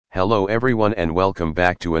Hello everyone and welcome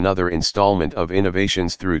back to another installment of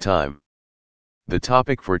Innovations Through Time. The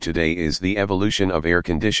topic for today is the evolution of air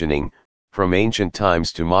conditioning, from ancient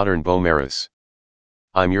times to modern Beaumaris.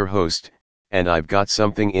 I'm your host, and I've got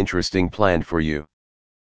something interesting planned for you.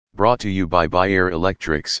 Brought to you by Beaumaris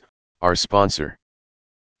Electrics, our sponsor.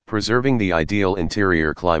 Preserving the ideal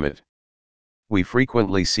interior climate. We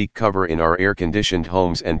frequently seek cover in our air-conditioned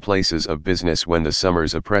homes and places of business when the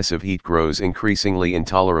summer's oppressive heat grows increasingly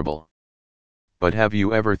intolerable. But have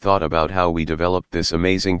you ever thought about how we developed this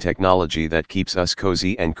amazing technology that keeps us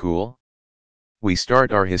cozy and cool? We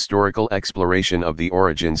start our historical exploration of the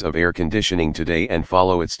origins of air conditioning today and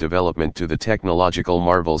follow its development to the technological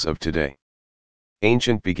marvels of today.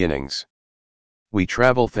 Ancient beginnings. We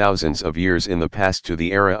travel thousands of years in the past to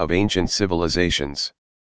the era of ancient civilizations.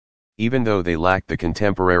 Even though they lacked the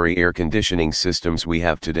contemporary air conditioning systems we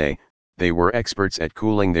have today, they were experts at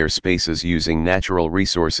cooling their spaces using natural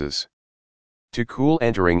resources. To cool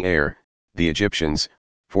entering air, the Egyptians,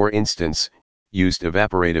 for instance, used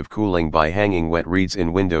evaporative cooling by hanging wet reeds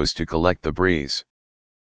in windows to collect the breeze.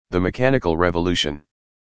 The mechanical revolution.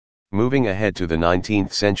 Moving ahead to the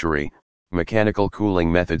 19th century, mechanical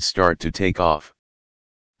cooling methods start to take off.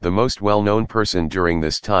 The most well-known person during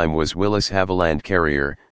this time was Willis Haviland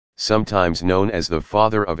Carrier, sometimes known as the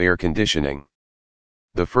father of air conditioning.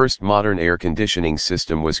 The first modern air conditioning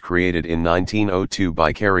system was created in 1902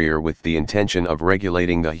 by Carrier with the intention of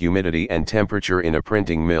regulating the humidity and temperature in a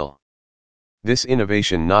printing mill. This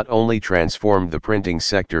innovation not only transformed the printing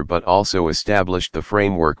sector but also established the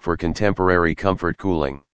framework for contemporary comfort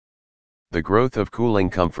cooling. The growth of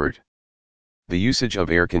cooling comfort. The usage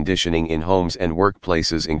of air conditioning in homes and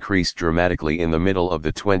workplaces increased dramatically in the middle of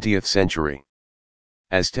the 20th century.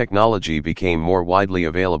 As technology became more widely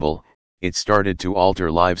available, it started to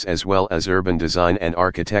alter lives as well as urban design and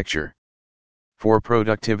architecture. For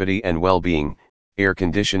productivity and well-being, air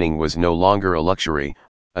conditioning was no longer a luxury,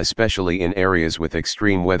 especially in areas with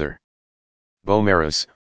extreme weather. Beaumaris,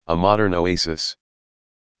 a modern oasis.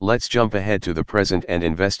 Let's jump ahead to the present and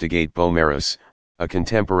investigate Beaumaris, a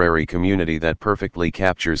contemporary community that perfectly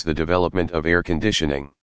captures the development of air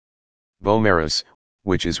conditioning. Beaumaris,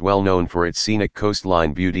 which is well known for its scenic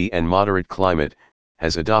coastline beauty and moderate climate,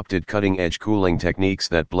 has adopted cutting-edge cooling techniques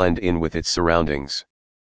that blend in with its surroundings.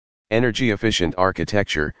 Energy-efficient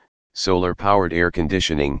architecture, solar-powered air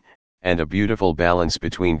conditioning, and a beautiful balance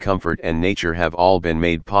between comfort and nature have all been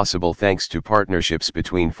made possible thanks to partnerships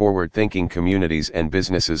between forward-thinking communities and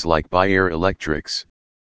businesses like Beaumaris Electrics.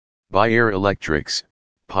 Beaumaris Electrics,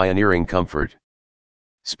 pioneering comfort.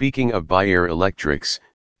 Speaking of Beaumaris Electrics,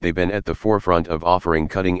 they've been at the forefront of offering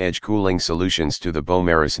cutting-edge cooling solutions to the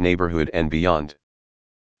Beaumaris neighborhood and beyond.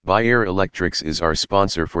 Beaumaris Electrics is our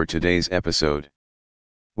sponsor for today's episode.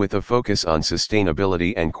 With a focus on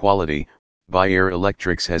sustainability and quality, Beaumaris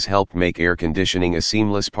Electrics has helped make air conditioning a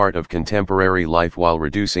seamless part of contemporary life while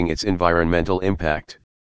reducing its environmental impact.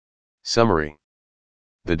 Summary.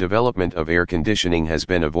 The development of air conditioning has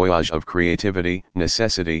been a voyage of creativity,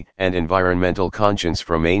 necessity, and environmental conscience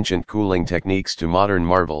from ancient cooling techniques to modern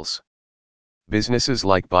marvels. Businesses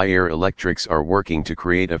like Beaumaris Electrics are working to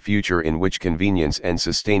create a future in which convenience and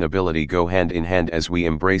sustainability go hand in hand as we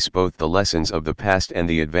embrace both the lessons of the past and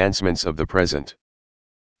the advancements of the present.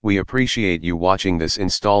 We appreciate you watching this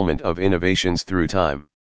installment of Innovations Through Time.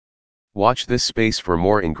 Watch this space for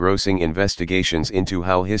more engrossing investigations into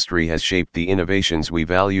how history has shaped the innovations we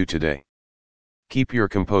value today. Keep your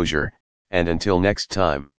composure, and until next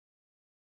time.